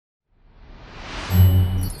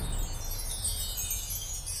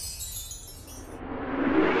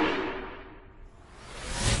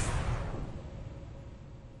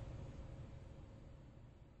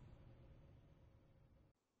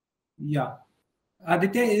Yeah.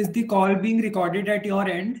 Aditya, is the call being recorded at your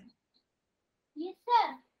end? Yes,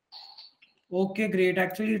 sir. Okay, great.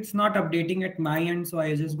 Actually, it's not updating at my end, so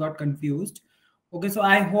I just got confused. Okay, so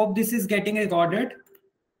I hope this is getting recorded.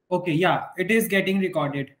 Okay, yeah, it is getting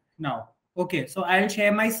recorded now. Okay, so I'll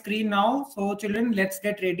share my screen now. So children, let's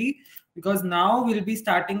get ready because now we'll be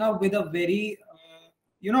starting up with a very,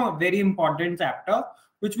 very important chapter,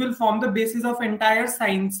 which will form the basis of entire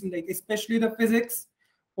science, like especially the physics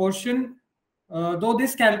portion. Though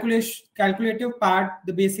this calculative part,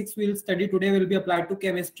 the basics we'll study today will be applied to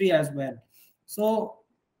chemistry as well. So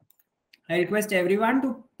I request everyone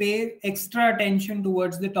to pay extra attention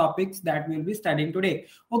towards the topics that we'll be studying today.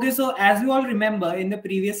 Okay, so as you all remember, in the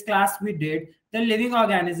previous class we did the living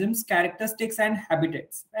organisms, characteristics and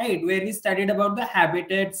habitats, right? Where we studied about the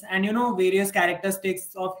habitats and various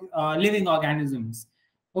characteristics of living organisms.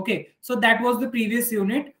 Okay, so that was the previous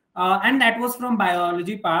unit, and that was from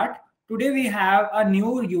biology part. Today we have a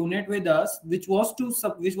new unit with us, which was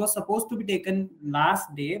supposed to be taken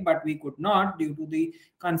last day, but we could not due to the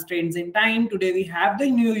constraints in time. Today we have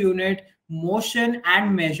the new unit, motion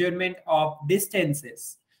and measurement of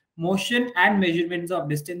distances. Motion and measurements of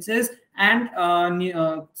distances. And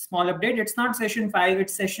small update, it's not session 5,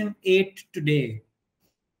 it's session 8 today.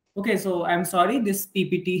 Okay, so I'm sorry, this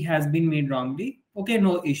PPT has been made wrongly. Okay,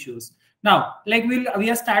 no issues. Now, like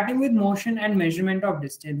we are starting with motion and measurement of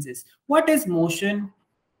distances. What is motion?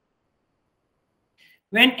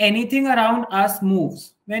 When anything around us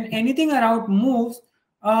moves. When anything around moves,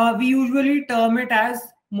 we usually term it as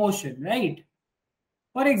motion, right?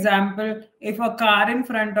 For example, if a car in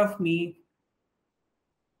front of me,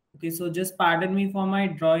 okay, so just pardon me for my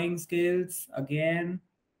drawing skills again.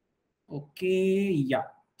 Okay, yeah.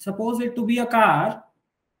 Suppose it to be a car,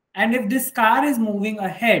 and if this car is moving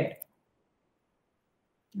ahead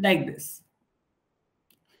like this,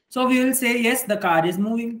 so we will say, yes, the car is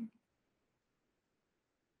moving.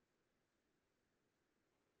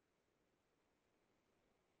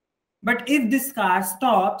 But if this car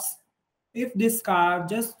stops, if this car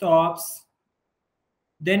just stops,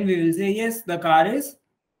 then we will say, yes, the car is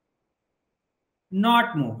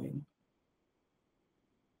not moving.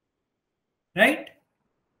 Right?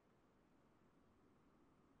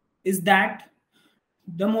 Is that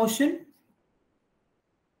the motion?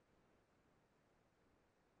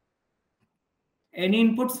 Any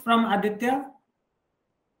inputs from Aditya?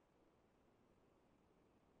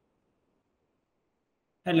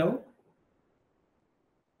 Hello?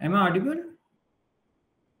 Am I audible?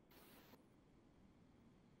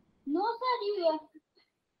 No, sir.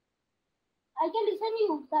 I can listen to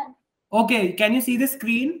you, sir. Okay, can you see the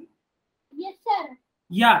screen? Yes, sir.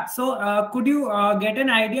 Yeah, so could you get an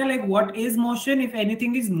idea like what is motion? If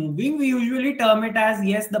anything is moving, we usually term it as,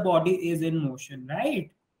 yes, the body is in motion,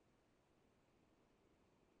 right?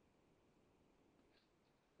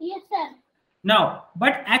 Yes, sir. Now,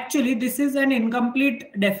 but actually this is an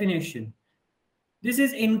incomplete definition. This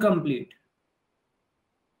is incomplete.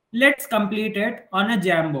 Let's complete it on a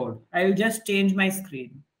Jamboard. I will just change my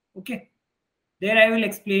screen. Okay. There I will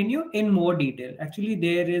explain you in more detail. Actually,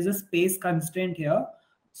 there is a space constraint here.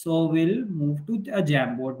 So we'll move to a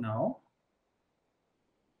Jamboard now.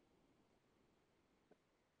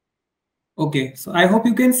 Okay. So I hope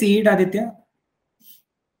you can see it, Aditya.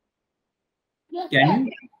 Yes, Can sir.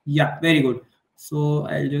 you? Yeah, very good. So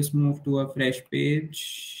I'll just move to a fresh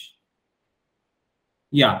page.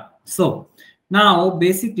 Yeah. So now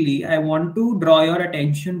basically I want to draw your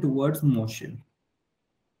attention towards motion.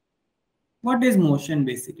 What is motion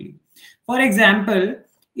basically? For example,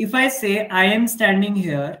 if I say I am standing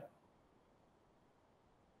here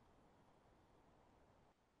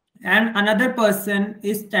and another person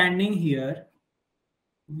is standing here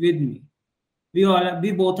with me,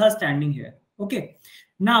 we both are standing here. Okay.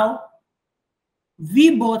 Now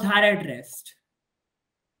we both are at rest.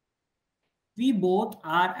 We both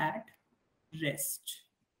are at rest.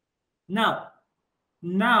 Now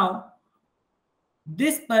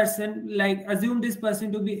this person, like assume this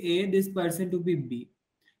person to be A, this person to be B.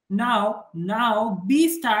 Now B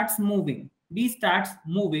starts moving. B starts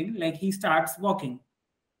moving, like he starts walking.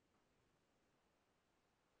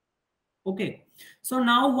 Okay. So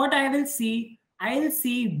now what I will see, I'll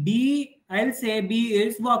say B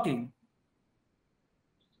is walking.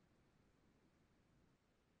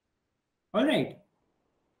 All right.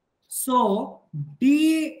 So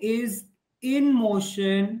B is in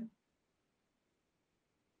motion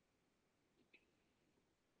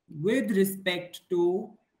with respect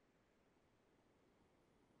to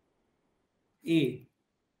A.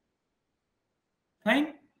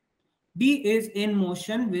 Fine. B is in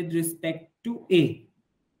motion with respect to A.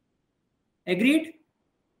 Agreed?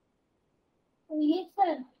 Yes,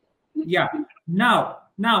 sir. Yeah.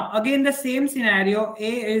 Now again the same scenario.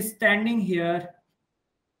 A is standing here.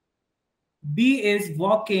 B is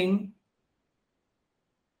walking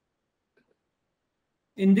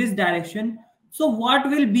in this direction. So what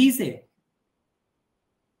will B say?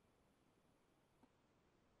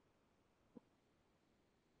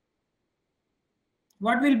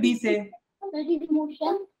 What will B say? That is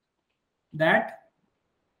motion. That?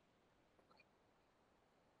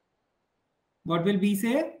 What will B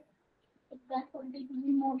say? That would be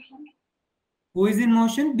motion. Who is in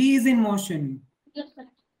motion? B is in motion. Yes, sir.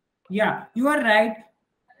 Yeah, you are right.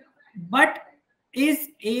 But is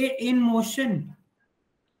A in motion?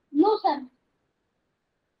 No, sir.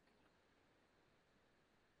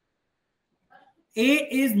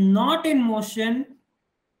 A is not in motion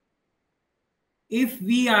if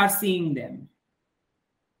we are seeing them.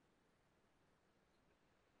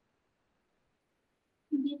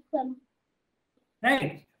 Yes, sir.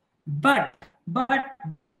 Right? But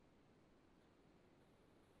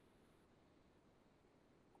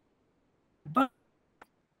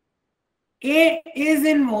A is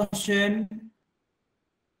in motion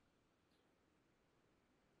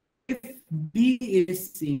if B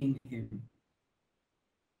is seeing him.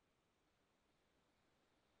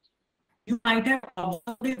 You might have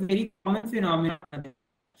observed a very common phenomenon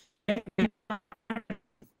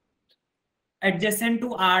adjacent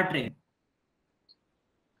to our train.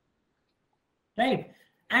 Right?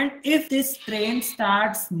 And if this train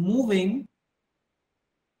starts moving,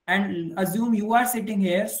 and assume you are sitting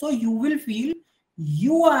here, so you will feel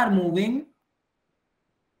you are moving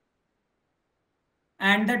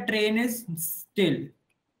and the train is still.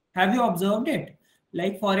 Have you observed it?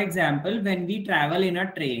 Like, for example, when we travel in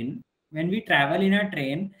a train and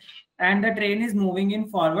the train is moving in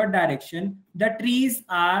forward direction, the trees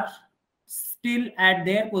are still at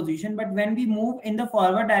their position, but when we move in the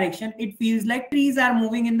forward direction, it feels like trees are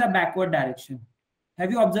moving in the backward direction.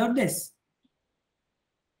 Have you observed this?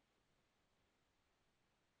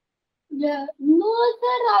 Yeah. No,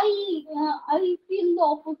 sir. I feel the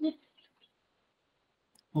opposite.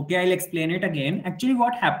 Okay, I'll explain it again. Actually,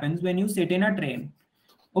 what happens when you sit in a train?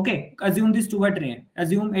 Okay, assume this to a train.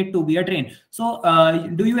 Assume it to be a train. So,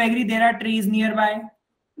 do you agree there are trees nearby?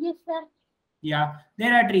 Yes, sir. Yeah,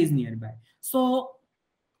 there are trees nearby. So,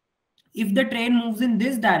 if the train moves in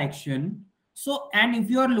this direction, so, and if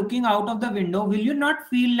you are looking out of the window, will you not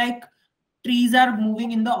feel like trees are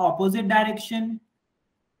moving in the opposite direction?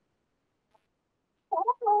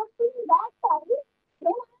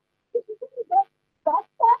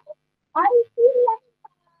 I feel like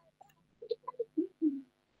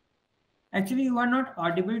Actually, you are not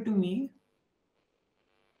audible to me.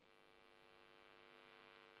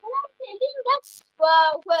 when I'm thinking that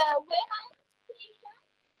when I'm station,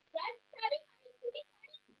 that's starting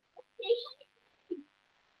station.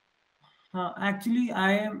 Actually,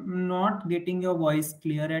 I am not getting your voice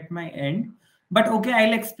clear at my end. But okay,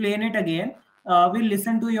 I'll explain it again. We'll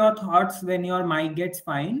listen to your thoughts when your mic gets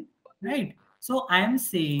fine, right? So I'm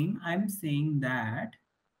saying that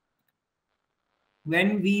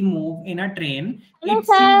when we move in a train, Hello, it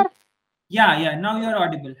seems, sir. yeah, now you're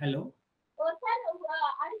audible. Hello. Oh, sir,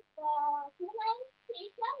 when I'm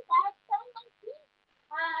station, that time I think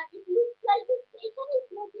it looks like the station is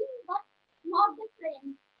moving, but not the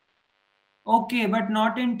train. Okay, but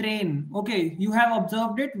not in train. Okay, you have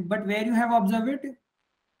observed it, but where you have observed it?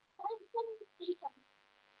 Station.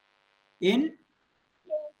 In?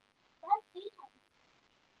 Yes, that's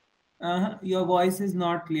station. Your voice is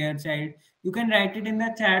not clear, child. You can write it in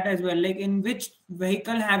the chat as well. Like, in which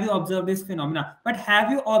vehicle have you observed this phenomena? But have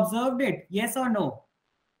you observed it? Yes or no?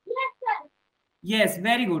 Yes, sir. Yes,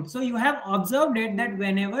 very good. So you have observed it that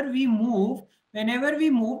whenever we move,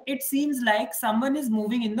 it seems like someone is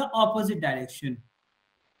moving in the opposite direction.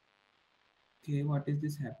 Okay, what is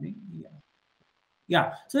this happening?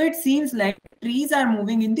 Yeah, so it seems like trees are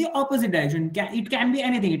moving in the opposite direction. It can be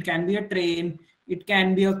anything. It can be a train, it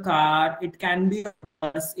can be a car, it can be a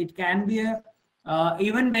bus, it can be a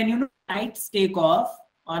even when flights take off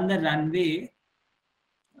on the runway.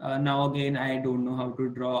 Now again, I don't know how to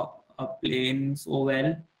draw a plane so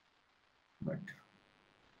well, but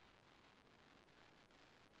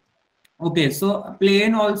okay, so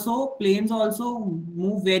planes also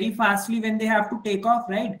move very fastly when they have to take off,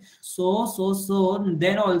 right? So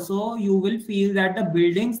then also you will feel that the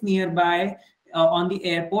buildings nearby on the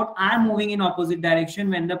airport are moving in opposite direction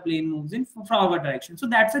when the plane moves in forward direction. So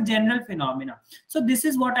that's a general phenomena. So this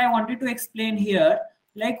is what I wanted to explain here.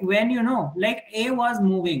 Like when like A was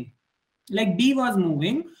moving, like B was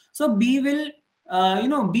moving, so B will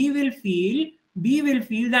B will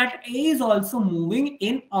feel that A is also moving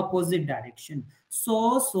in opposite direction.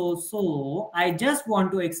 So I just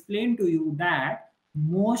want to explain to you that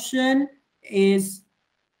motion is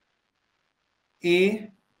a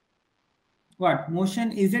what?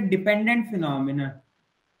 Motion is a dependent phenomenon,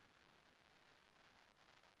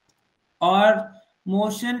 or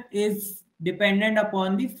motion is dependent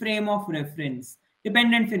upon the frame of reference.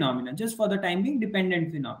 Dependent phenomena, just for the time being,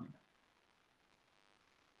 dependent phenomena.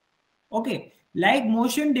 Okay, like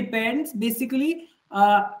motion depends basically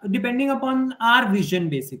depending upon our vision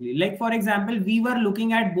basically. Like for example, we were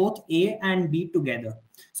looking at both A and B together.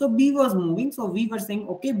 So B was moving, so we were saying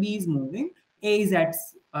okay, B is moving, A is at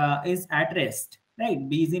rest, right?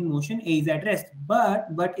 B is in motion, A is at rest. But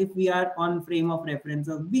if we are on frame of reference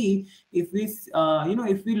of B, if we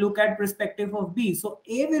if we look at perspective of B, so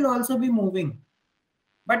A will also be moving,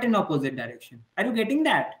 but in opposite direction. Are you getting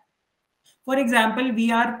that? For example,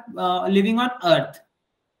 we are living on Earth.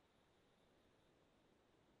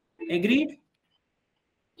 Agreed?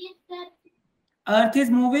 Yes, sir. Earth is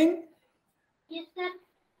moving, Yes, sir.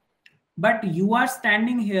 but you are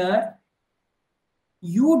standing here.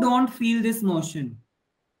 You don't feel this motion.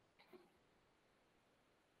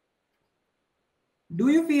 Do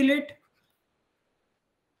you feel it?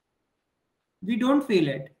 We don't feel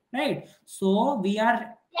it, right? So we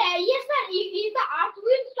are. Yeah, yes, sir. If the earth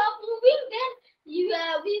will stop moving, then we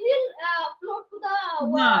will float to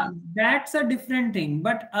the. Yeah, that's a different thing.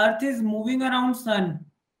 But Earth is moving around Sun.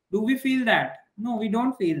 Do we feel that? No, we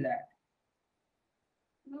don't feel that.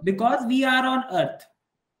 Because we are on Earth.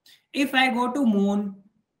 If I go to Moon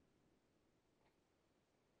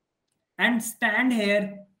and stand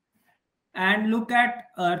here and look at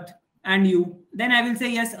Earth and you, then I will say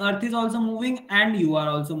yes, Earth is also moving and you are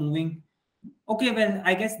also moving. Okay, well,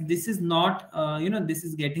 I guess this is not this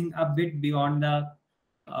is getting a bit beyond the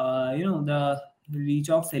the reach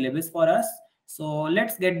of syllabus for us. So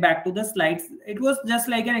let's get back to the slides. It was just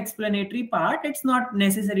like an explanatory part. It's not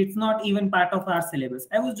necessary, it's not even part of our syllabus.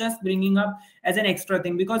 I was just bringing up as an extra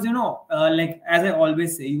thing because like as I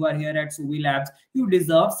always say, you are here at SUVY Labs, you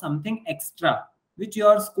deserve something extra which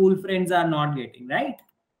your school friends are not getting, right?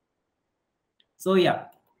 So yeah.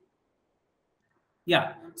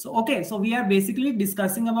 So okay, so we are basically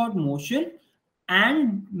discussing about motion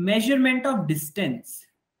and measurement of distance.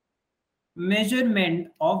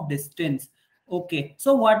 Okay,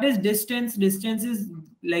 so what is distance? Distance is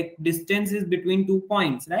between 2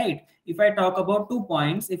 points, right? If I talk about 2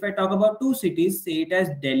 points, if I talk about two cities, say it as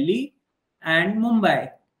Delhi and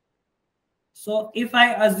Mumbai. So if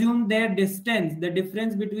I assume their distance, the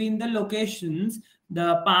difference between the locations,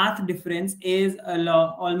 the path difference is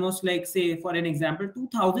almost like, say, for an example,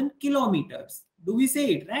 2000 kilometers. Do we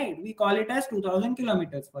say it, right? We call it as 2000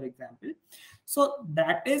 kilometers, for example. So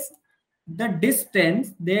that is the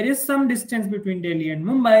distance. There is some distance between Delhi and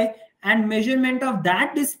Mumbai, and measurement of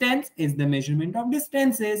that distance is the measurement of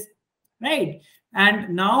distances, right?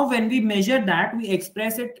 And now when we measure that, we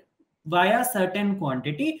express it via certain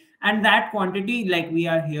quantity, and that quantity, like we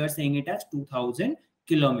are here saying it as 2000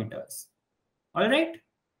 kilometers. All right,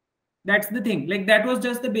 that's the thing. Like that was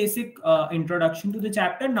just the basic introduction to the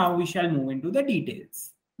chapter. Now we shall move into the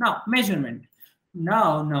details. Now measurement.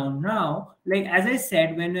 Now, like as I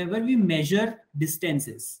said, whenever we measure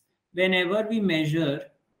distances, whenever we measure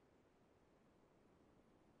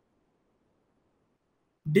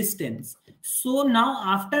distance, so now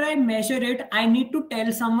after I measure it, I need to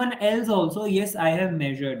tell someone else also, yes, I have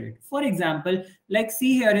measured it. For example, like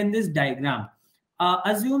see here in this diagram,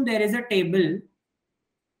 assume there is a table.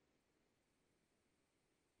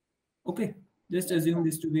 Okay, just assume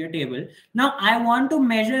this to be a table. Now I want to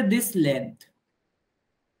measure this length.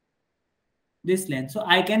 So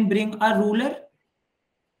I can bring a ruler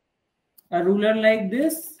like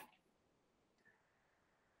this,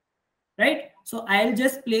 right? So I'll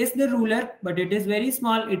just place the ruler, but it is very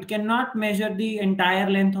small. It cannot measure the entire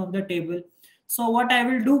length of the table. So what I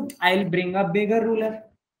will do, I'll bring a bigger ruler,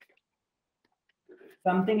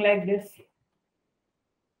 something like this,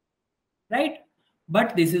 right?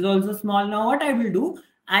 But this is also small. Now what I will do,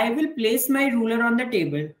 I will place my ruler on the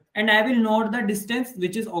table and I will note the distance,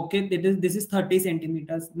 which is okay. This is 30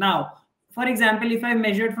 centimeters. Now, for example, if I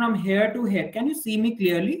measured from here to here, can you see me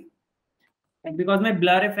clearly? Because my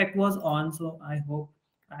blur effect was on, so I hope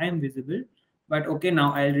I am visible. But okay,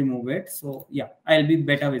 now I'll remove it. So yeah, I'll be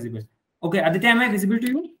better visible. Okay, Aditya, am I visible to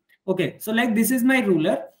you? Okay, so like this is my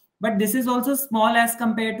ruler, but this is also small as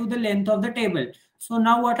compared to the length of the table. So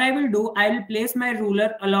now what I will do, I will place my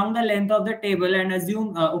ruler along the length of the table and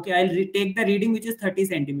assume, okay, I'll take the reading, which is 30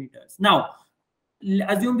 centimeters. Now,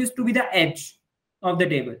 assume this to be the edge. of the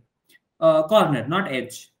table. Corner, not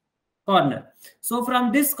edge, corner. So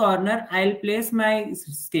from this corner, I'll place my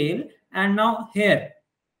scale, and now here,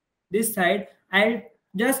 this side, I'll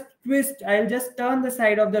just twist, I'll just turn the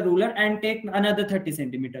side of the ruler and take another 30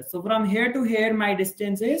 centimeters. So from here to here, my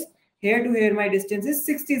distance is, here to here, my distance is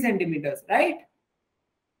 60 centimeters, right?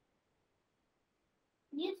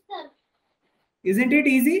 Yes, sir. Isn't it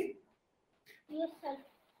easy? Yes, sir.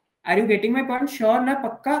 Are you getting my point? Sure, na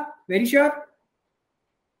pakka? Very sure?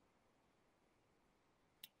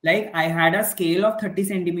 Like I had a scale of 30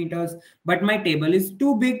 centimeters, but my table is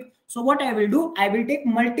too big. So what I will do, I will take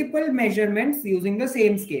multiple measurements using the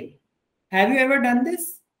same scale. Have you ever done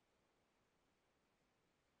this?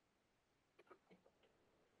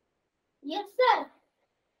 Yes, sir.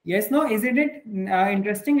 Yes, no, isn't it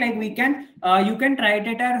interesting? Like we can, you can try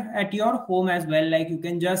it at your home as well. Like you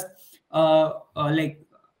can just like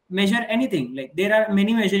measure anything. Like there are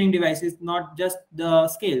many measuring devices, not just the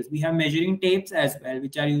scales. We have measuring tapes as well,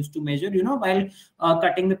 which are used to measure, you know, while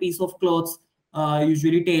cutting the piece of clothes.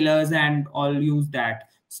 Usually tailors and all use that.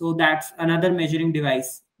 So that's another measuring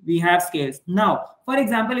device. We have scales. Now, for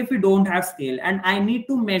example, if we don't have scale and I need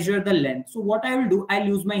to measure the length, so what I will do, I'll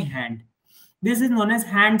use my hand. This is known as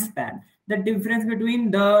hand span, the difference between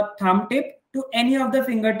the thumb tip to any of the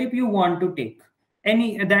fingertip you want to take.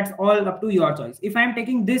 Any, that's all up to your choice. If I'm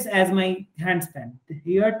taking this as my hand span,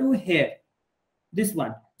 here to here, this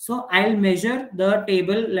one. So I'll measure the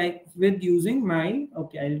table like with using my,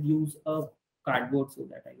 okay, I'll use a cardboard so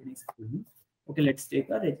that I can explain. Okay, let's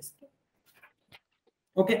take a register.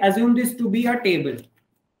 Okay, assume this to be a table.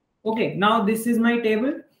 Okay, now this is my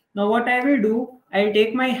table. Now what I will do, I'll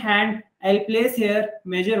take my hand, I'll place here,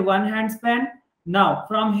 measure one hand span. Now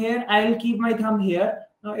from here, I'll keep my thumb here.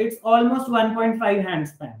 Now it's almost 1.5 hand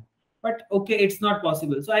span. But okay, it's not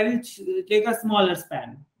possible. So I will take a smaller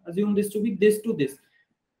span. Assume this to be this to this.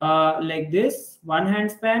 Like this, one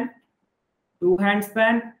hand span, two hand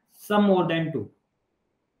span, some more than two.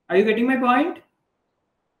 Are you getting my point?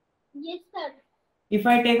 Yes, sir. If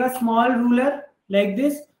I take a small ruler like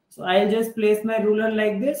this, so I'll just place my ruler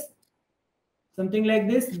like this, something like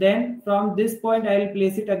this. Then from this point, I'll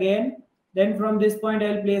place it again. Then from this point,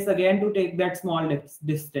 I'll place again to take that small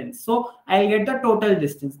distance. So I'll get the total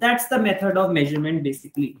distance. That's the method of measurement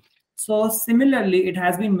basically. So similarly, it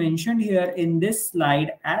has been mentioned here in this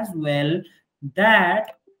slide as well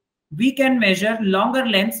that we can measure longer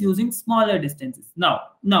lengths using smaller distances.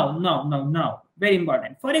 Now, very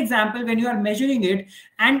important. For example, when you are measuring it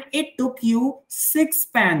and it took you six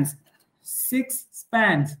spans,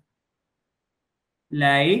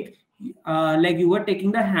 like you were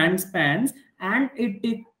taking the hand spans and it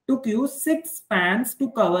took you six spans to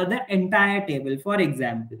cover the entire table, for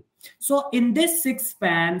example. So in this six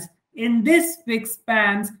spans,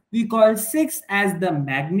 we call six as the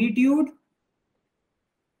magnitude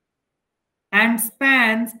and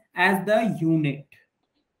spans as the unit.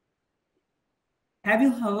 Have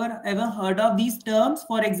you ever heard of these terms?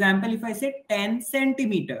 For example, if I say 10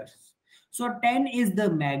 centimeters. So 10 is the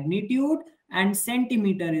magnitude and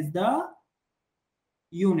centimeter is the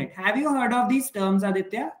unit. Have you heard of these terms,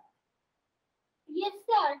 Aditya? Yes,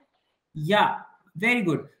 sir. Yeah, very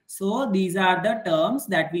good. So these are the terms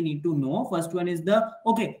that we need to know. First one is the,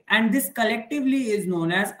 okay, and this collectively is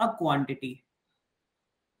known as a quantity.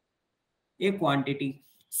 A quantity.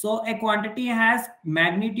 So a quantity has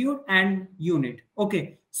magnitude and unit.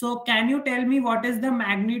 Okay. So can you tell me what is the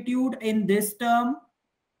magnitude in this term?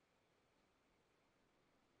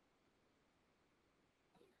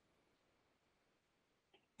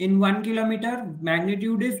 In 1 kilometer,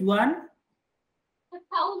 magnitude is 1.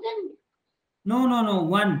 1,000. No.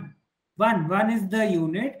 1. 1 is the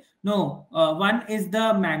unit. No, 1 is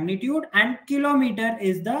the magnitude and kilometer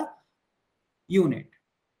is the unit.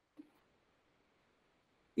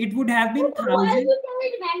 It would have been 1,000. Why you tell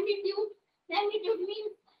it magnitude? Magnitude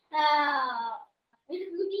means it is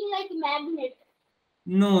looking like magnet.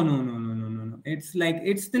 No. It's like,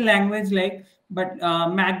 it's the language like, but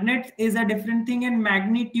magnet is a different thing and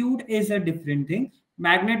magnitude is a different thing.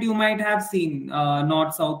 Magnet you might have seen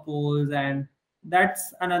north south poles, and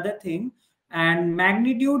that's another thing. And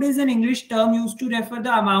magnitude is an English term used to refer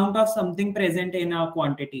the amount of something present in a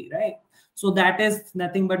quantity, right? So that is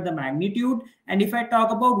nothing but the magnitude. And if I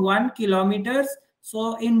talk about 1 kilometers,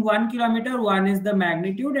 so in 1 kilometer, 1 is the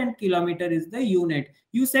magnitude and kilometer is the unit.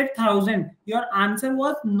 You said 1,000. Your answer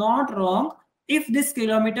was not wrong. If this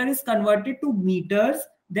kilometer is converted to meters,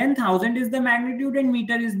 then 1,000 is the magnitude and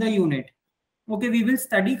meter is the unit. Okay, we will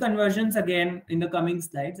study conversions again in the coming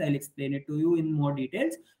slides. I'll explain it to you in more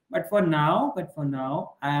details. But for now,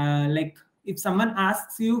 like if someone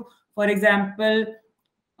asks you, for For example,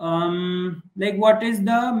 like what is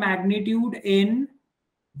the magnitude in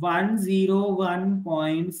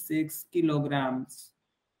 101.6 kilograms?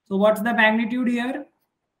 So what's the magnitude here?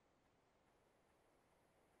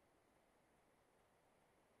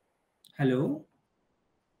 Hello?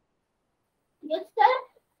 Yes, sir.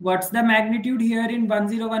 What's the magnitude here in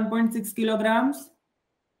 101.6 kilograms?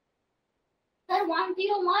 Sir,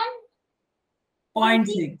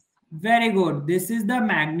 0.6. Very good. This is the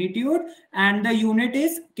magnitude and the unit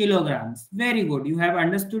is kilograms. Very good. You have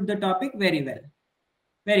understood the topic very well.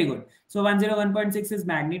 Very good. So 101.6 is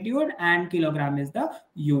magnitude and kilogram is the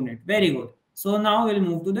unit. Very good. So now we'll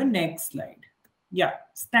move to the next slide. Yeah,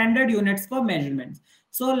 standard units for measurements.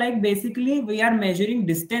 So like basically we are measuring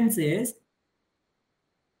distances.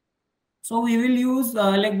 So we will use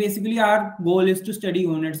like basically our goal is to study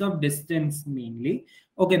units of distance mainly.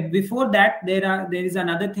 Okay, before that there is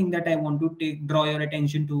another thing that I want to draw your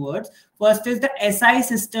attention towards. First is the SI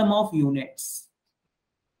system of units.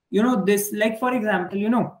 You know this, like for example, you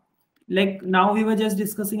know, like now we were just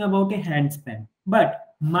discussing about a hand span,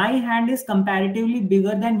 but my hand is comparatively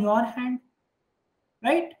bigger than your hand,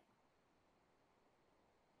 right?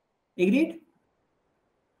 Agreed?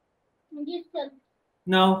 Yes, sir.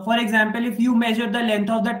 Now, for example, if you measure the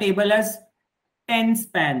length of the table as 10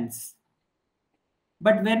 spans,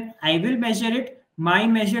 but when I will measure it, my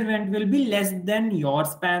measurement will be less than your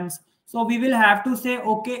spans. So we will have to say,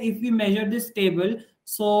 okay, if we measure this table,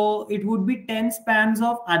 so it would be 10 spans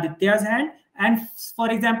of Aditya's hand and for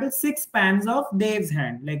example, 6 spans of Dev's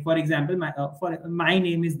hand. Like for example, my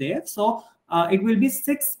name is Dev. So it will be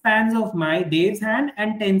 6 spans of my Dev's hand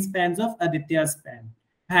and 10 spans of Aditya's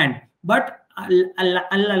hand. But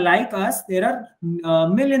like us, there are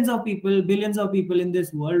millions of people, billions of people in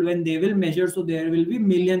this world. When they will measure, so there will be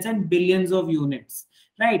millions and billions of units,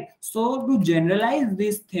 right? So to generalize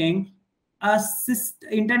this thing, a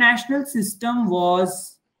international system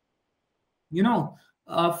was, you know,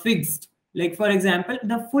 fixed. Like for example,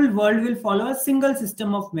 the full world will follow a single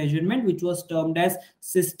system of measurement, which was termed as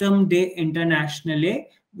Système des Internationale,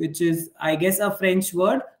 which is, I guess, a French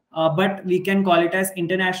word, but we can call it as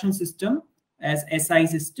international system, as SI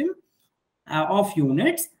system of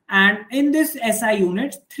units. And in this SI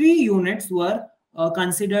units, 3 units were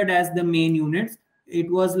considered as the main units.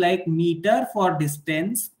 It was like meter for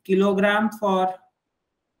distance, kilogram for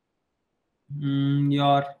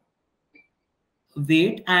your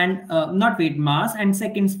weight, and not weight, mass, and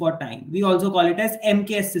seconds for time. We also call it as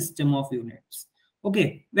MKS system of units.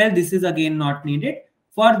 Okay, well, this is again not needed.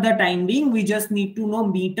 For the time being, we just need to know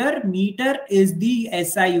meter. Meter is the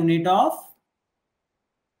SI unit of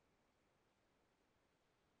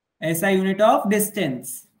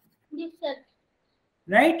distance. Yes, sir.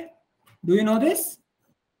 Right? Do you know this?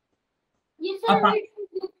 Yes, sir.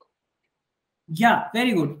 Yeah,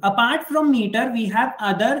 very good. Apart from meter, we have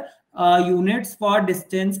other units for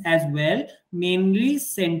distance as well, mainly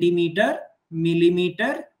centimeter,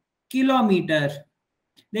 millimeter, kilometer.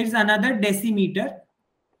 There is another decimeter.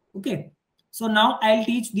 Okay. So now I'll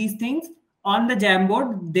teach these things on the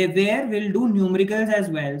Jamboard. They will do numericals as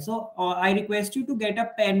well. So I request you to get a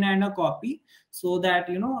pen and a copy so that,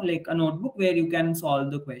 you know, like a notebook where you can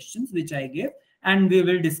solve the questions which I give, and we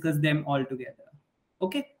will discuss them all together.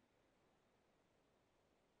 Okay.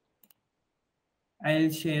 I'll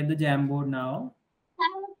share the Jamboard now.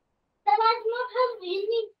 Sir, I do not have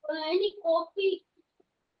any copy.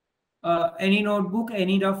 Any notebook,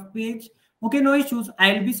 any rough page. Okay, no issues.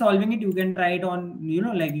 I'll be solving it. You can try it on, you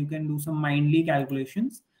know, like you can do some mindly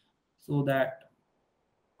calculations so that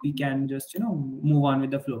we can just, you know, move on with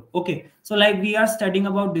the flow. Okay, so like we are studying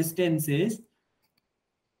about distances.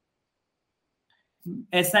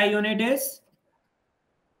 SI unit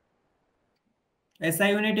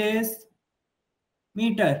is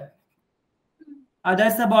meter. Other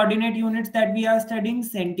subordinate units that we are studying: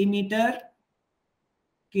 centimeter,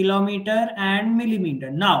 kilometer, and millimeter.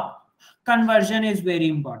 Now, conversion is very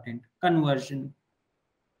important. Conversion.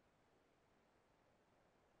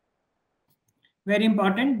 Very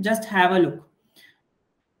important. Just have a look.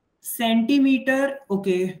 Centimeter.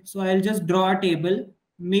 Okay, so I'll just draw a table.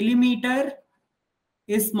 Millimeter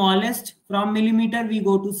is smallest. From millimeter, we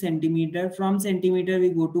go to centimeter. From centimeter, we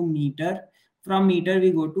go to meter. From meter,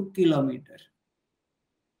 we go to kilometer.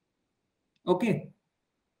 Okay.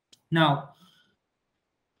 Now,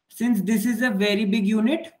 since this is a very big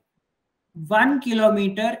unit, 1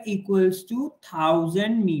 kilometer equals to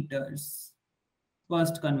 1000 meters.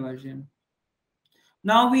 First conversion.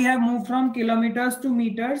 Now we have moved from kilometers to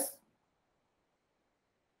meters.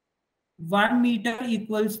 1 meter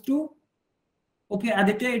equals to, okay,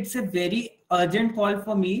 Aditya, it's a very urgent call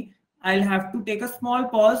for me. I'll have to take a small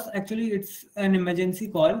pause. Actually, it's an emergency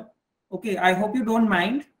call. Okay, I hope you don't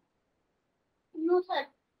mind. No, sir.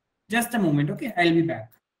 Just a moment, okay? I'll be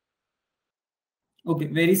back. Okay,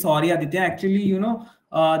 very sorry, Aditya. Actually,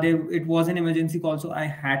 it was an emergency call, so I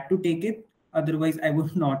had to take it. Otherwise, I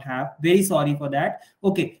would not have. Very sorry for that.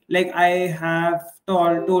 Okay, like I have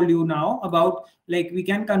told you now about, like, we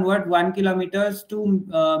can convert 1 kilometers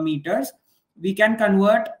to meters. We can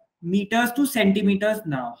convert meters to centimeters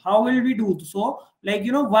now. How will we do so? Like,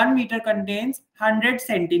 1 meter contains 100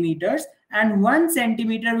 centimeters, and 1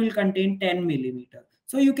 centimeter will contain 10 millimeters.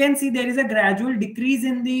 So you can see there is a gradual decrease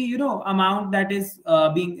in the amount that is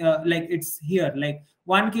being like it's here, like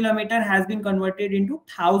 1 kilometer has been converted into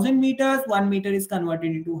 1,000 meters, 1 meter is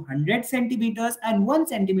converted into 100 centimeters, and 1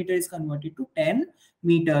 centimeter is converted to 10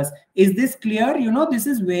 meters. Is this clear? This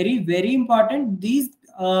is very, very important. These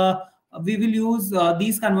we will use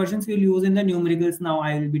these conversions we'll use in the numericals now.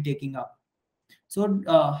 I will be taking up. So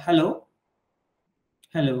hello,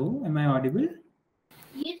 am I audible?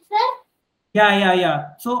 Yes, sir. Yeah.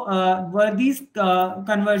 So, were these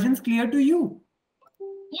conversions clear to you?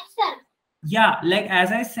 Yes, sir. Yeah, like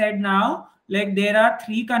as I said now, like there are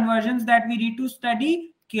three conversions that we need to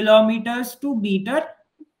study: kilometers to meter,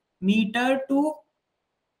 meter to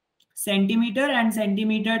centimeter, and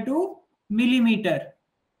centimeter to millimeter.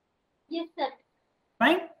 Yes, sir.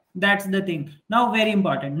 Fine? That's the thing. Now, very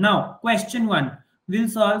important. Now, question 1. We'll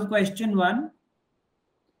solve question 1.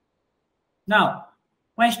 Now,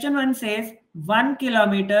 question 1 says 1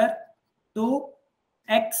 kilometer to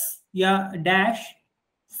x, yeah, dash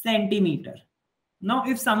centimeter. Now,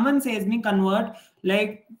 if someone says me convert,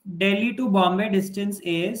 like Delhi to Bombay distance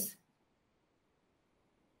is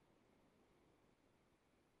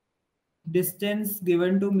distance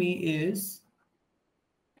given to me is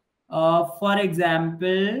for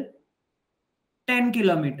example 10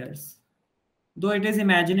 kilometers, though it is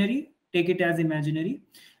imaginary, take it as imaginary,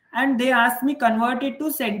 and they asked me convert it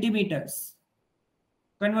to centimeters.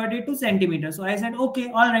 Convert it to centimeters. So I said,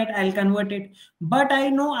 okay, all right, I'll convert it. But I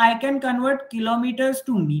know I can convert kilometers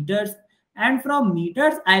to meters, and from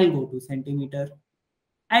meters, I'll go to centimeter.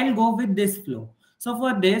 I'll go with this flow. So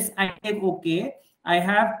for this, I take, okay, I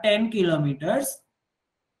have 10 kilometers.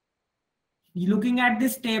 Looking at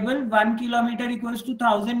this table, 1 kilometer equals to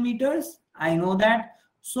 1,000 meters. I know that.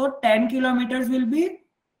 So 10 kilometers will be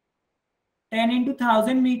 10 into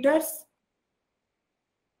 1,000 meters.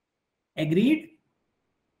 Agreed?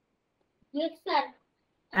 Yes, sir.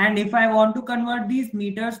 And if I want to convert these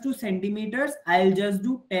meters to centimeters, I'll just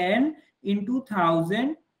do 10 into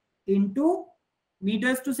 1,000 into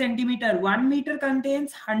meters to centimeter. 1 meter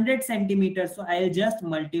contains 100 centimeters. So I'll just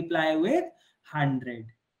multiply with 100.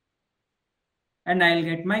 And I'll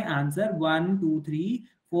get my answer 1, 2, 3,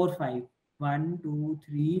 4, 5. 1, 2,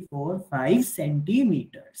 3, 4, 5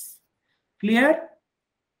 centimeters. Clear?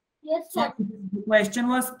 Yes, sir. So the question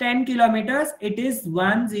was 10 kilometers. It is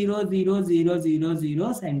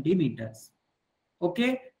 1,000,000 centimeters.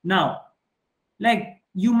 Okay. Now, like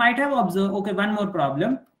you might have observed, okay, one more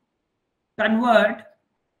problem. Convert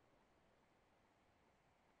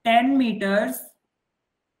 10 meters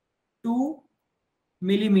to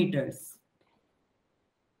millimeters.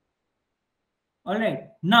 All right.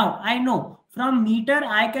 Now I know from meter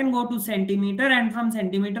I can go to centimeter, and from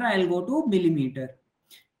centimeter I'll go to millimeter.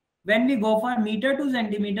 When we go for meter to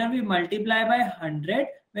centimeter, we multiply by 100.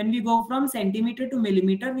 When we go from centimeter to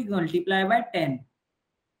millimeter, we multiply by 10.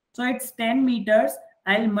 So it's 10 meters.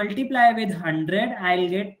 I'll multiply with 100. I'll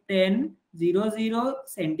get 10, 0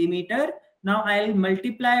 centimeter. Now I'll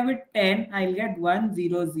multiply with 10. I'll get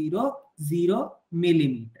 1,000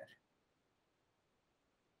 millimeter.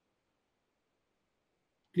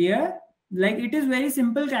 Clear? Like it is very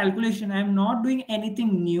simple calculation. I'm not doing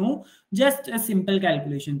anything new, just a simple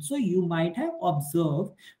calculation. So you might have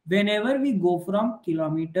observed whenever we go from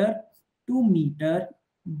kilometer to meter,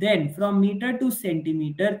 then from meter to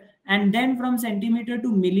centimeter, and then from centimeter to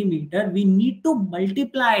millimeter, we need to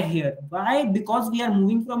multiply here. Why? Because we are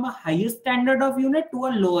moving from a higher standard of unit to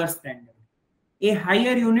a lower standard. A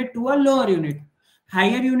higher unit to a lower unit.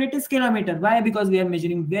 Higher unit is kilometer. Why? Because we are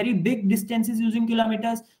measuring very big distances using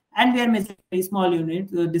kilometers, and we are measuring very small unit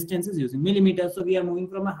distances using millimeters. So we are moving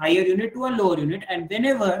from a higher unit to a lower unit, and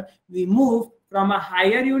whenever we move from a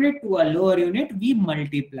higher unit to a lower unit, we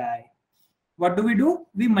multiply. What do?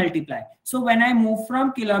 We multiply. So when I move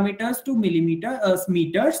from kilometers to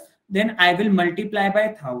meters, then I will multiply by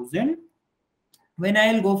 1,000. When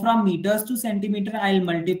I'll go from meters to centimeter, I'll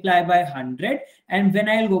multiply by 100. And when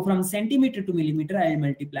I'll go from centimeter to millimeter, I'll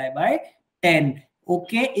multiply by 10.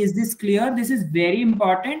 Okay, is this clear? This is very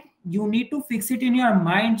important. You need to fix it in your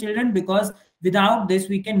mind, children, because without this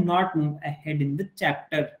we cannot move ahead in the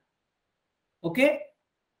chapter. Okay,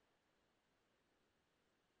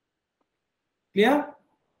 clear?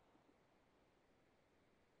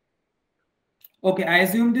 Okay, I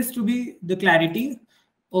assume this to be the clarity.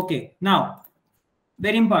 Okay, now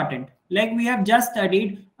very important, like we have just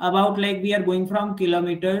studied about, like we are going from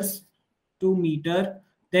kilometers to meter,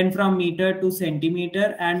 then from meter to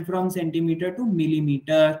centimeter, and from centimeter to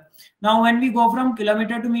millimeter. Now when we go from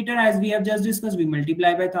kilometer to meter, as we have just discussed, we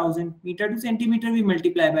multiply by 1000. Meter to centimeter, we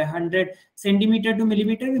multiply by 100. Centimeter to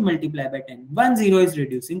millimeter, we multiply by 10. 1 0 is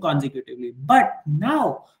reducing consecutively. But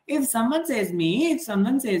now if someone says me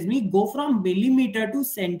go from millimeter to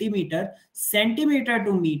centimeter, centimeter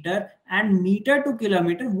to meter, and meter to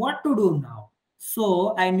kilometer, what to do now?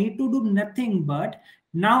 So I need to do nothing but,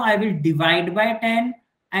 now I will divide by 10,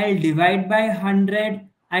 I'll divide by 100,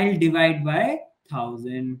 I'll divide by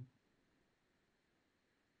 1000.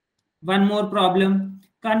 One more problem.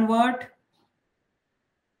 Convert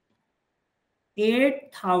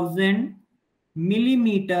 8000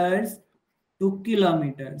 millimeters to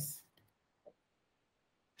kilometers.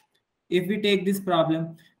 If we take this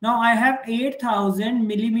problem, now I have 8000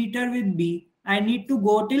 millimeter with B. I need to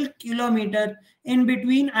go till kilometer. In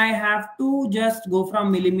between, I have to just go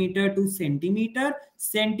from millimeter to centimeter,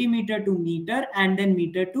 centimeter to meter, and then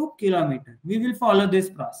meter to kilometer. We will follow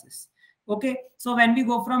this process. Okay. So when we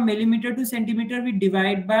go from millimeter to centimeter, we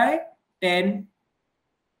divide by 10.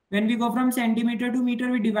 When we go from centimeter to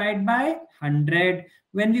meter, we divide by 100.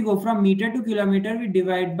 When we go from meter to kilometer, we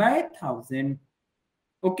divide by 1000.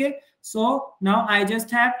 Okay, so now I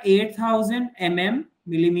just have 8000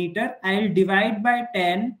 millimeter. I'll divide by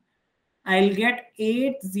 10. I'll get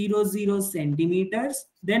 800 centimeters.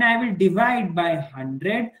 Then I will divide by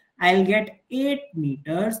 100. I'll get 8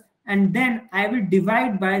 meters. And then I will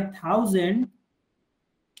divide by 1000.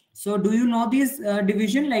 So do you know this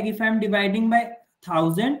division? Like if I'm dividing by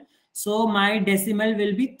 1000, so my decimal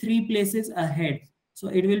will be 3 places ahead. So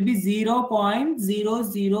it will be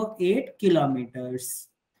 0.008 kilometers.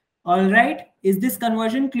 All right, is this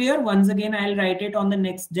conversion clear? Once again, I'll write it on the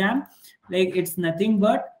next jam. Like it's nothing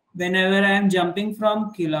but whenever I am jumping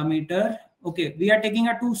from kilometer, okay, we are taking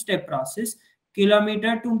a two-step process: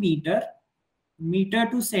 kilometer to meter, meter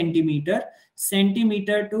to centimeter,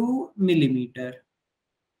 centimeter to millimeter.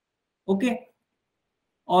 Okay,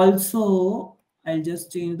 also I'll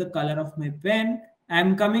just change the color of my pen.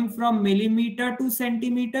 I'm coming from millimeter to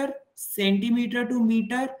centimeter, centimeter to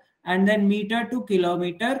meter, and then meter to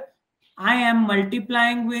kilometer. I am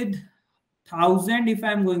multiplying with 1000 if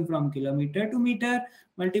I'm going from kilometer to meter,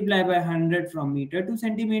 multiply by 100 from meter to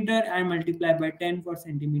centimeter, and multiply by 10 for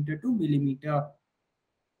centimeter to millimeter.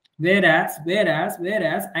 Whereas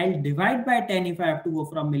I'll divide by 10 if I have to go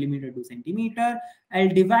from millimeter to centimeter. I'll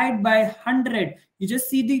divide by 100. You just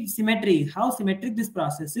see the symmetry, how symmetric this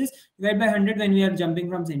process is. Divide by 100 when we are jumping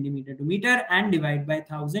from centimeter to meter, and divide by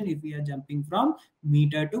 1000 if we are jumping from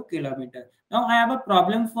meter to kilometer. Now I have a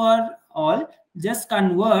problem for all. Just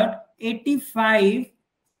convert 85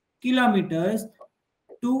 kilometers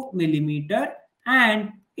to millimeter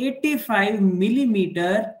and 85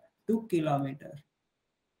 millimeter to kilometer.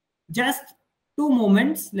 Just 2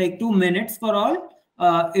 moments, like 2 minutes for all.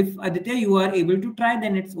 If Aditya, you are able to try,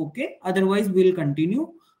 then it's okay. Otherwise, we'll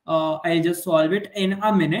continue. I'll just solve it in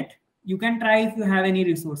a minute. You can try if you have any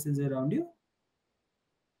resources around you.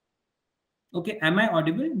 Okay, am I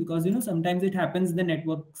audible? Because sometimes it happens, the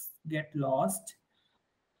networks get lost.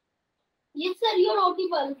 Yes, sir, you're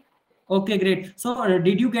audible. Okay, great. So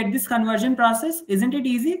did you get this conversion process? Isn't it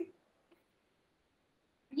easy?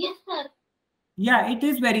 Yes, sir. Yeah, it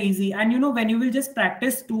is very easy. And when you will just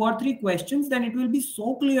practice 2 or 3 questions, then it will be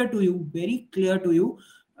so clear to you, very clear to you.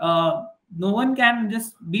 No one can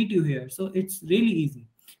just beat you here. So it's really easy.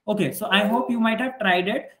 Okay, so I hope you might have tried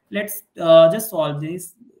it. Let's just solve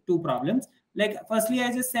these 2 problems. Like firstly,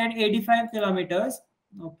 I just said 85 kilometers.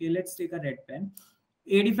 Okay, let's take a red pen.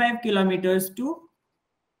 85 kilometers to,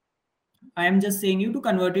 I am just saying you to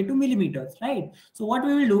convert it to millimeters, right? So what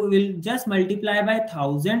we will do, we'll just multiply by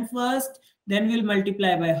 1000 first, then we'll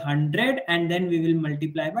multiply by 100, and then we will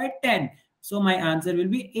multiply by 10. So my answer will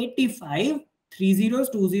be 85, 3 zeros,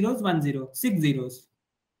 2 zeros, 1 0, 6 zeros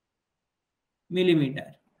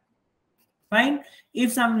millimeter. Fine.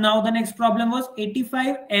 If now the next problem was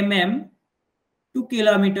 85 to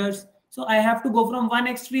kilometers. So I have to go from one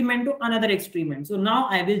experiment to another experiment. So now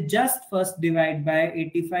I will just first divide by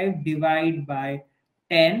 85, divide by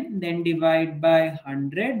 10, then divide by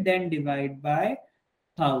 100, then divide by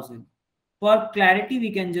 1000. For clarity,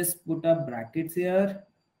 we can just put up brackets here.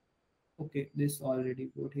 Okay, this already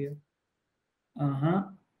put here.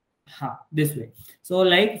 This way. So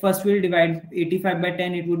like first we'll divide 85 by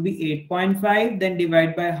 10, it would be 8.5, then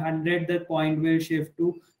divide by 100, the point will shift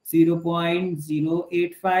to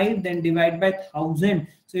 0.085, then divide by 1000,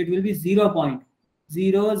 so it will be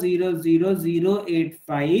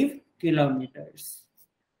 0.000085 kilometers.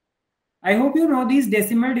 I hope you know these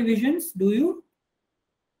decimal divisions. Do you?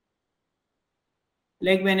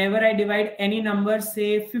 Like whenever I divide any number,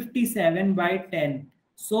 say 57 by 10,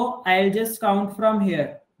 so I'll just count from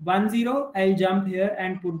here 10, I'll jump here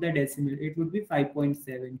and put the decimal, it would be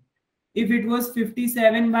 5.7. If it was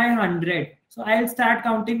 57 by 100, so I'll start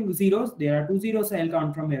counting zeros, there are 2 zeros, so I'll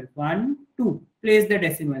count from here 1 2, place the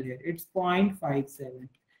decimal here, it's 0.57.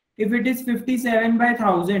 If it is 57 by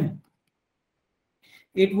 1000,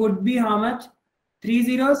 it would be how much? 3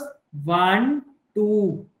 zeros, 1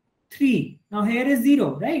 2 3. Now here is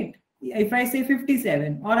 0, right? If I say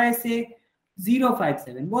 57 or I say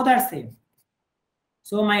 057, both are same.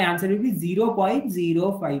 So my answer will be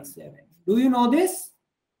 0.057. Do you know this?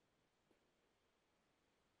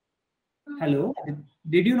 Hello?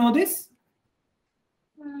 Did you know this?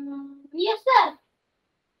 Yes, sir.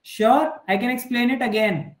 Sure, I can explain it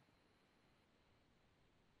again.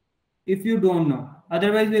 If you don't know.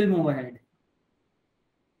 Otherwise, we'll move ahead.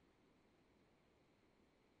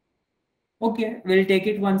 Okay, we'll take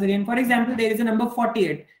it once again. For example, there is a number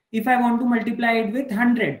 48. If I want to multiply it with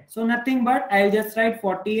 100, so nothing but I'll just write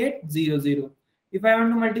 4800. If I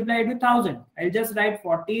want to multiply it with 1000, I'll just write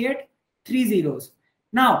 48 3 zeros.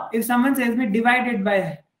 Now, if someone says me divide it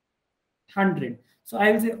by 100, so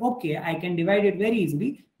I will say, okay, I can divide it very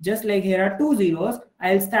easily. Just like here are 2 zeros,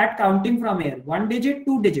 I'll start counting from here. 1 digit,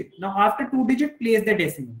 2 digit. Now, after 2 digit, place the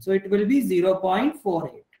decimal. So it will be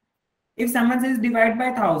 0.48. If someone says divide by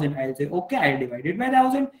 1000, I'll say, okay, I'll divide it by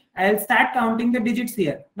 1000. I'll start counting the digits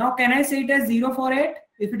here. Now, can I say it as 048?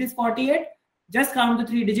 If it is 48, just count the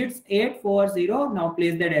 3 digits, 840. Now,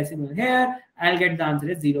 place the decimal here. I'll get the answer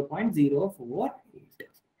as 0.048.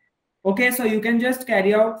 Okay, so you can just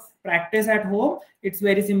carry out practice at home. It's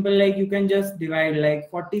very simple. Like you can just divide like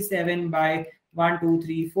 47 by 1, 2,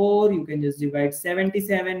 3, 4. You can just divide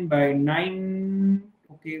 77 by 9.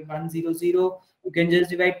 Okay, 100. You can just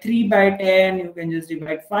divide 3 by 10. You can just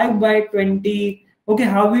divide 5 by 20. Okay,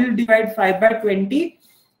 how will divide 5 by 20?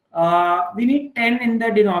 We need 10 in the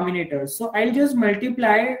denominator. So I'll just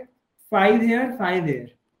multiply 5 here, 5 here.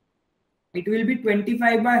 It will be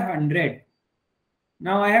 25 by 100.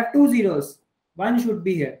 Now I have 2 zeros. One should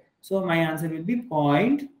be here. So my answer will be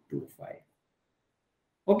 0.25.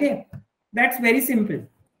 Okay, that's very simple.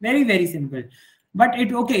 Very, very simple. But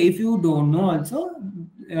okay, if you don't know also,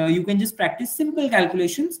 you can just practice simple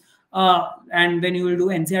calculations. And when you will do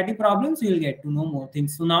NCERT problems, you will get to know more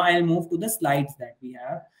things. So now I'll move to the slides that we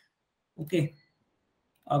have. Okay,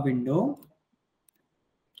 a window.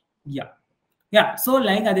 Yeah, so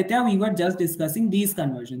like Aditya, we were just discussing these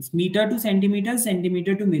conversions: meter to centimeters,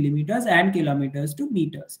 centimeter to millimeters, and kilometers to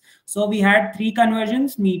meters. So we had 3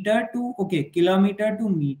 conversions: meter to, kilometer to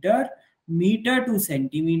meter, meter to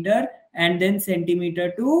centimeter, and then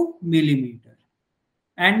centimeter to millimeter.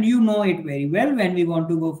 And you know it very well. When we want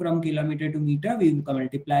to go from kilometer to meter, we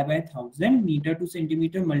multiply by 1000, meter to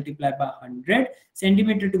centimeter multiply by 100,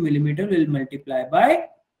 centimeter to millimeter will multiply by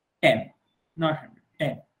 10, not 100,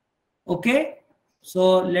 10. Okay,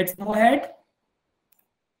 so let's go ahead.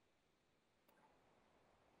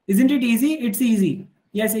 Isn't it easy? It's easy.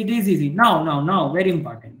 Yes, it is easy. Now, very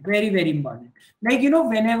important. Very, very important. Like,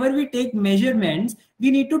 whenever we take measurements,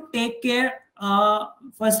 we need to take care.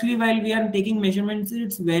 Firstly, while we are taking measurements,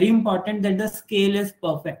 it's very important that the scale is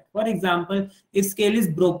perfect. For example, if scale is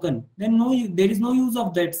broken, then there is no use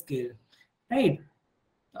of that scale, right?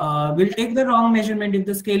 We'll take the wrong measurement if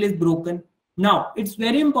the scale is broken. Now, it's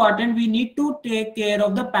very important. We need to take care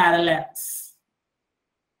of the parallax.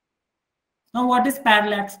 Now, what is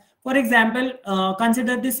parallax? For example,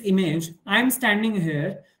 consider this image. I'm standing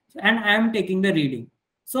here and I'm taking the reading.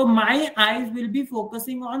 So my eyes will be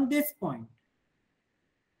focusing on this point.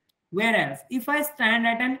 Whereas if I stand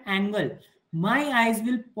at an angle, my eyes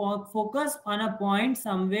will focus on a point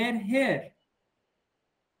somewhere here.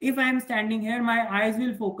 If I'm standing here, my eyes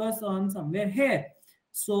will focus on somewhere here.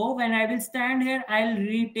 So when I will stand here, I'll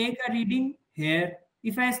take a reading here.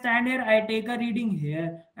 If I stand here, I take a reading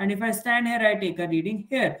here. And if I stand here, I take a reading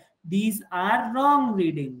here. These are wrong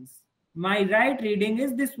readings. My right reading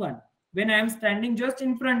is this one. When I am standing just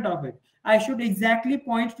in front of it, I should exactly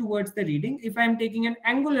point towards the reading. If I am taking an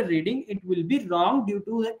angular reading, it will be wrong due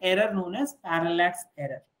to the error known as parallax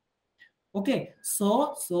error. Okay,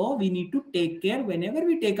 so we need to take care whenever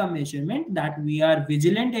we take a measurement that we are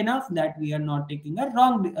vigilant enough that we are not taking a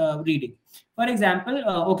wrong reading. For example,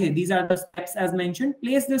 okay, these are the steps as mentioned.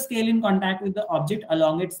 Place the scale in contact with the object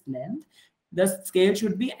along its length. The scale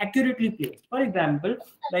should be accurately placed. For example,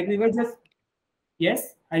 like we were just,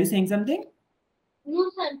 yes, are you saying something? No,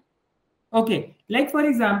 sir. Okay, like for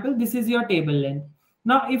example, this is your table length.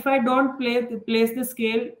 Now, if I don't place the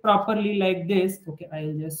scale properly like this, okay,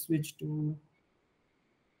 I'll just switch to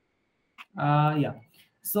yeah.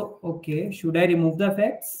 So, okay, should I remove the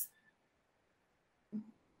effects?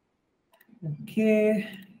 Okay,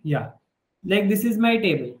 yeah. Like this is my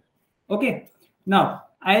table. Okay, now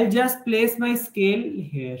I'll just place my scale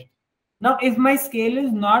here. Now, if my scale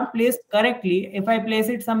is not placed correctly, if I place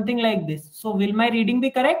it something like this, so will my reading be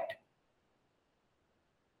correct?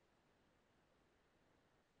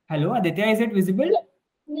 Hello, Aditya, is it visible?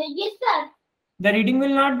 Yes, sir. The reading will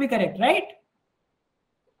not be correct, right?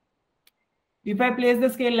 If I place the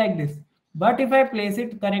scale like this. But if I place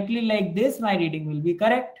it correctly like this, my reading will be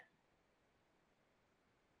correct.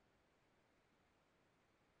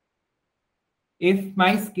 If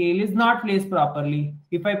my scale is not placed properly,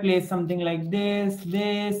 if I place something like this,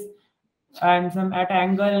 and some at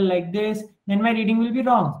angle like this, then my reading will be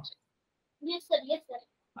wrong. Yes, sir. Yes, sir.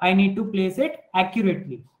 I need to place it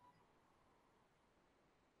accurately.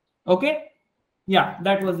 Okay. Yeah,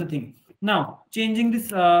 that was the thing. Now, changing this,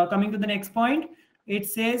 coming to the next point, it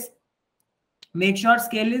says make sure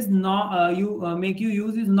scale is not make you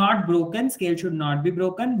use is not broken. Scale should not be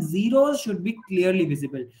broken. Zeros should be clearly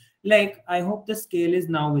visible. Like I hope the scale is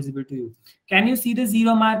now visible to you. Can you see the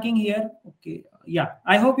zero marking here? Okay, yeah,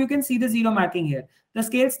 I hope you can see the zero marking here. The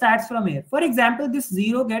scale starts from here. For example, this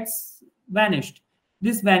zero gets vanished.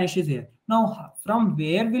 This vanishes here. Now from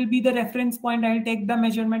where will be the reference point? I'll take the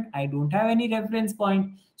measurement. I don't have any reference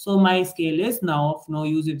point, so my scale is now of no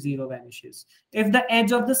use if zero vanishes. If the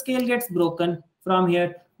edge of the scale gets broken from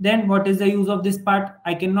here, then what is the use of this part?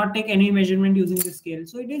 I cannot take any measurement using the scale.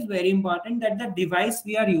 So it is very important that the device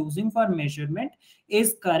we are using for measurement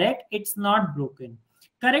is correct. It's not broken.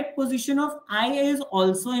 Correct position of eye is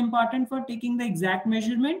also important for taking the exact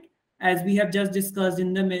measurement. As we have just discussed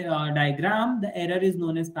in the diagram, the error is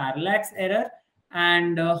known as parallax error,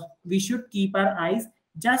 and we should keep our eyes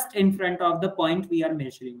just in front of the point we are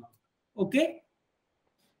measuring. Okay,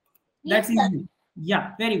 Yes, that's sir. easy.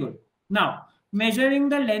 Yeah, very good. Now, measuring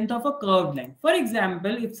the length of a curved line. For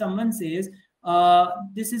example, if someone says,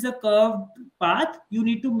 this is a curved path, you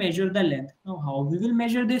need to measure the length. Now, how we will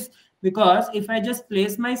measure this? Because if I just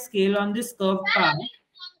place my scale on this curved path,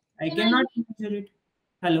 I Can I cannot measure it.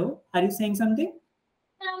 Hello, are you saying something?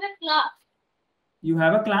 have a class? You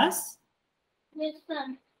have a class? Yes,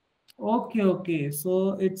 sir. Okay, okay.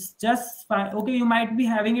 So it's just five. Okay, you might be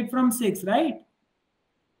having it from 6, right?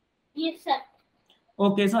 Yes, sir.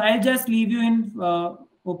 Okay, so I'll just leave you in.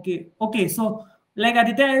 Okay, okay. So, like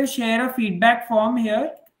Aditya, I will share a feedback form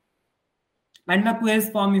here and a quiz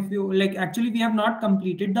form. If you like, actually, we have not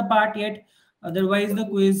completed the part yet. Otherwise, the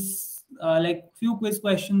quiz, like few quiz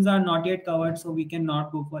questions are not yet covered, so we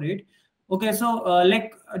cannot go for it. Okay, so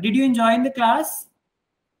did you enjoy in the class?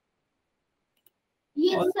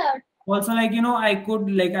 Yes, sir. Also, like I could,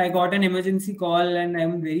 like, I got an emergency call and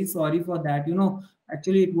I'm very sorry for that.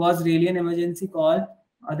 Actually it was really an emergency call,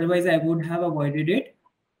 otherwise I would have avoided it.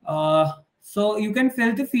 So you can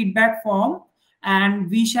fill the feedback form and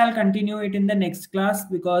we shall continue it in the next class,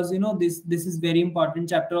 because this is very important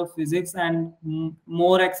chapter of physics, and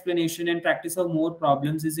more explanation and practice of more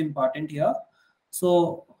problems is important here.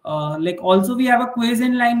 So like also we have a quiz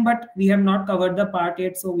in line, but we have not covered the part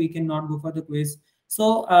yet, so we cannot go for the quiz.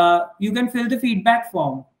 So you can fill the feedback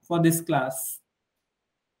form for this class.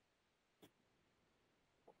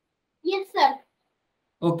 Yes, sir.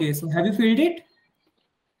 Okay, so have you filled it?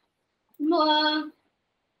 No,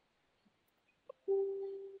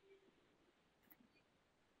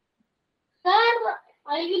 sir,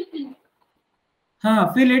 I will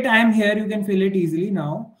fill. Fill it. I am here. You can fill it easily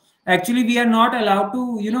now. Actually, we are not allowed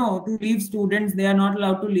to, to leave students. They are not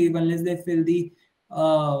allowed to leave unless they fill the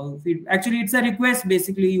actually it's a request.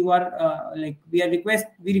 Basically, you are like we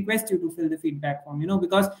request you to fill the feedback form,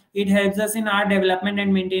 because it helps us in our development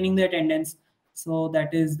and maintaining the attendance. So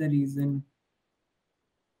that is the reason.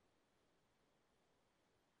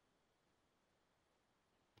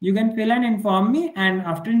 You can fill and inform me, and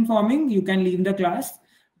after informing, you can leave the class.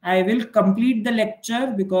 I will complete the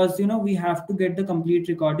lecture because we have to get the complete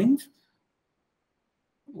recordings.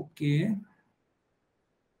 Okay.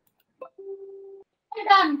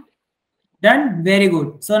 Done. Done? Very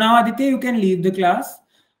good. So now, Aditya, you can leave the class.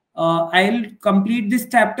 I'll complete this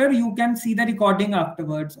chapter. You can see the recording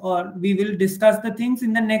afterwards, or we will discuss the things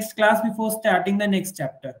in the next class before starting the next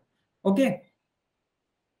chapter. Okay.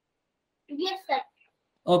 Yes, sir.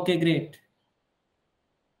 Okay, great.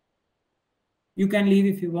 You can leave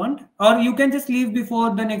if you want, or you can just leave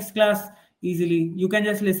before the next class easily. You can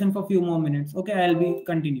just listen for a few more minutes. Okay, I'll be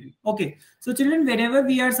continuing. Okay, so children, wherever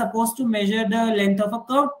we are supposed to measure the length of a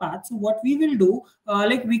curved path, so what we will do,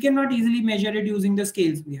 like we cannot easily measure it using the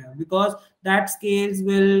scales we have, because that scales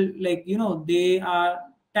will, like, they are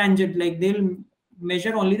tangent, like they'll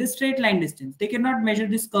measure only the straight line distance. They cannot measure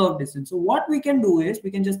this curved distance. So what we can do is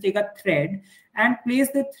we can just take a thread and place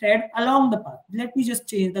the thread along the path. Let me just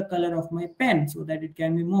change the color of my pen so that it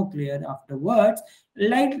can be more clear afterwards.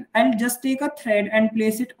 Like, I'll just take a thread and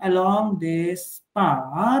place it along this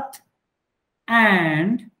path,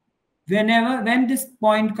 and when this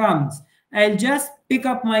point comes, I'll just pick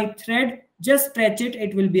up my thread, just stretch it,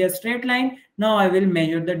 it will be a straight line. Now I will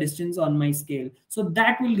measure the distance on my scale, so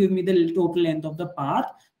that will give me the total length of the path,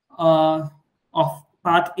 uh, of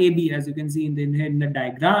path AB, as you can see in the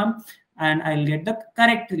diagram, and I'll get the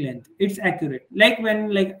correct length. It's accurate. Like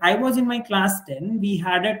when, like, I was in my class 10, we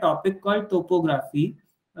had a topic called topography.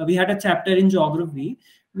 We had a chapter in geography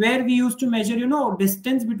where we used to measure,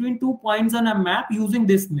 distance between 2 points on a map using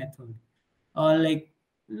this method. Like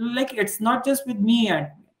it's not just with me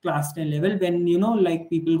at class 10 level. When, like,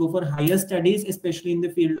 people go for higher studies, especially in the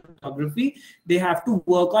field of geography, they have to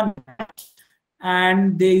work on maps,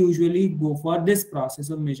 and they usually go for this process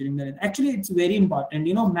of measuring the length. Actually, it's very important.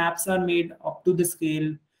 Maps are made up to the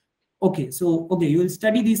scale. Okay, so okay, you will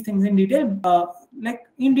study these things in detail. Like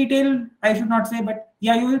in detail, I should not say, but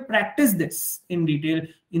yeah, you will practice this in detail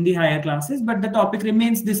in the higher classes. But the topic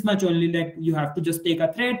remains this much only. Like, you have to just take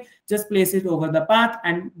a thread, just place it over the path,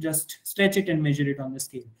 and just stretch it and measure it on the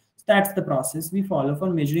scale. So that's the process we follow for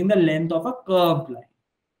measuring the length of a curved line.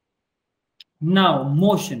 Now,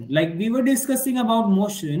 motion, like we were discussing about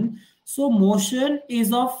motion. So motion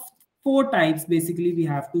is of four types basically we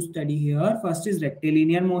have to study here. First is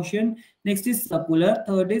rectilinear motion, next is circular,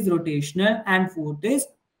 third is rotational, and fourth is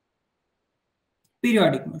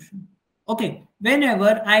periodic motion. Okay,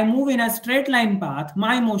 whenever I move in a straight line path,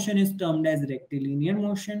 my motion is termed as rectilinear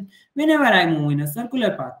motion. Whenever I move in a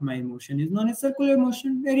circular path, my motion is known as circular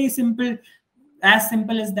motion. Very simple, as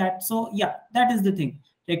simple as that. So yeah, that is the thing,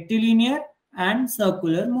 rectilinear and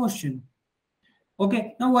circular motion.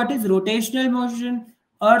 Okay, now what is rotational motion?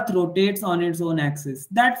 Earth rotates on its own axis.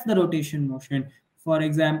 That's the rotation motion. For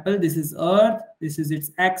example, this is Earth, this is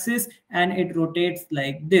its axis, and it rotates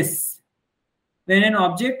like this. When an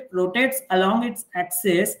object rotates along its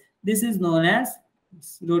axis, this is known as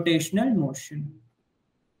rotational motion.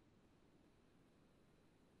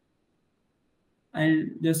 I'll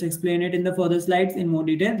just explain it in the further slides in more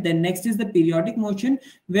detail. Then next is the periodic motion,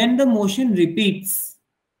 when the motion repeats.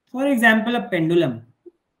 For example, a pendulum.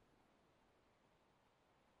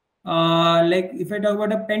 Like if I talk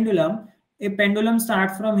about a pendulum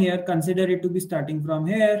starts from here, consider it to be starting from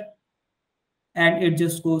here, and it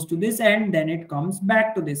just goes to this end, then it comes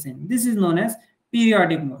back to this end. This is known as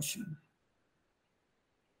periodic motion.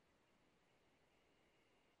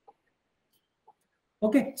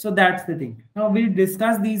 Okay, so that's the thing. Now we'll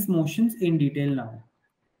discuss these motions in detail now.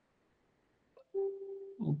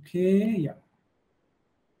 Okay, yeah.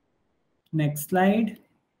 Next slide.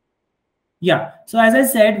 Yeah, so as I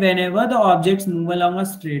said, whenever the objects move along a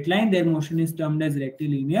straight line, their motion is termed as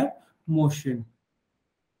rectilinear motion.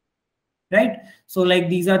 Right? So like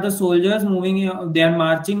these are the soldiers moving, they are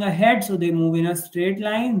marching ahead, so they move in a straight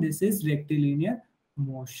line. This is rectilinear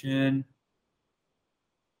motion.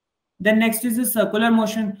 Then next is the circular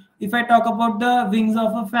motion. If I talk about the wings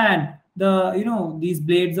of a fan, these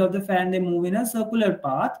blades of the fan, they move in a circular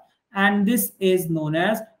path, and this is known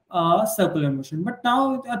as circular motion. But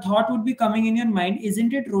now a thought would be coming in your mind,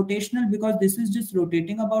 isn't it rotational, because this is just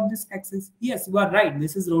rotating about this axis? Yes, you are right,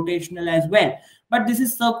 this is rotational as well, but this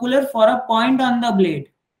is circular for a point on the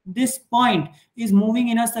blade. This point is moving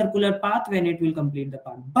in a circular path when it will complete the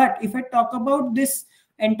path. But if I talk about this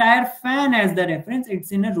entire fan as the reference,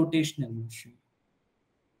 it's in a rotational motion.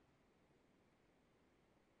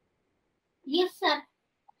 Yes, sir.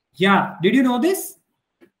 Yeah, did you know this?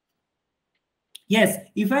 Yes,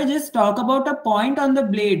 if I just talk about a point on the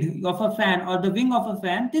blade of a fan or the wing of a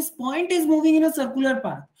fan, this point is moving in a circular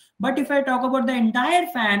path. But if I talk about the entire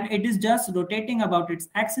fan, it is just rotating about its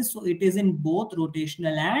axis. So it is in both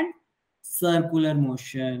rotational and circular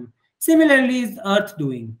motion. Similarly, is Earth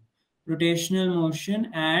doing rotational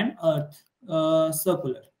motion and Earth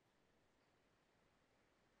circular.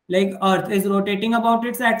 Like Earth is rotating about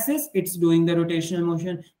its axis, it's doing the rotational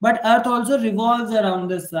motion. But Earth also revolves around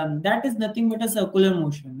the sun. That is nothing but a circular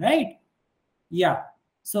motion, right? Yeah.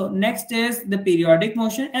 So next is the periodic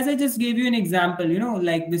motion. As I just gave you an example,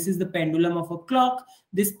 like this is the pendulum of a clock.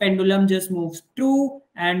 This pendulum just moves to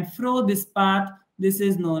and fro this path. This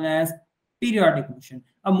is known as periodic motion.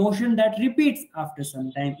 A motion that repeats after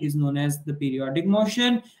some time is known as the periodic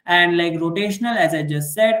motion. And like rotational, as I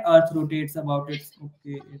just said, Earth rotates about its,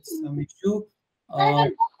 okay, it's some issue.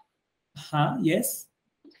 Yes.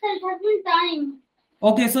 It has been time.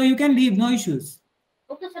 Okay, so you can leave, no issues.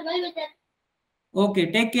 Okay, sir, bye with that.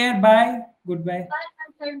 Okay, take care. Bye. Goodbye.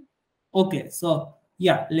 Bye, Okay, so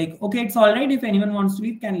yeah, like okay, it's all right. If anyone wants to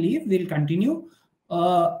leave, can leave. We'll continue.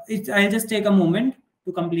 I'll just take a moment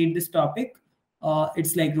to complete this topic.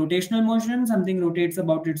 It's like rotational motion. Something rotates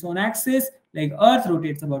about its own axis, like Earth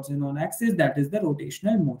rotates about its own axis. That is the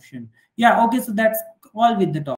rotational motion. Yeah. Okay. So that's all with the topic.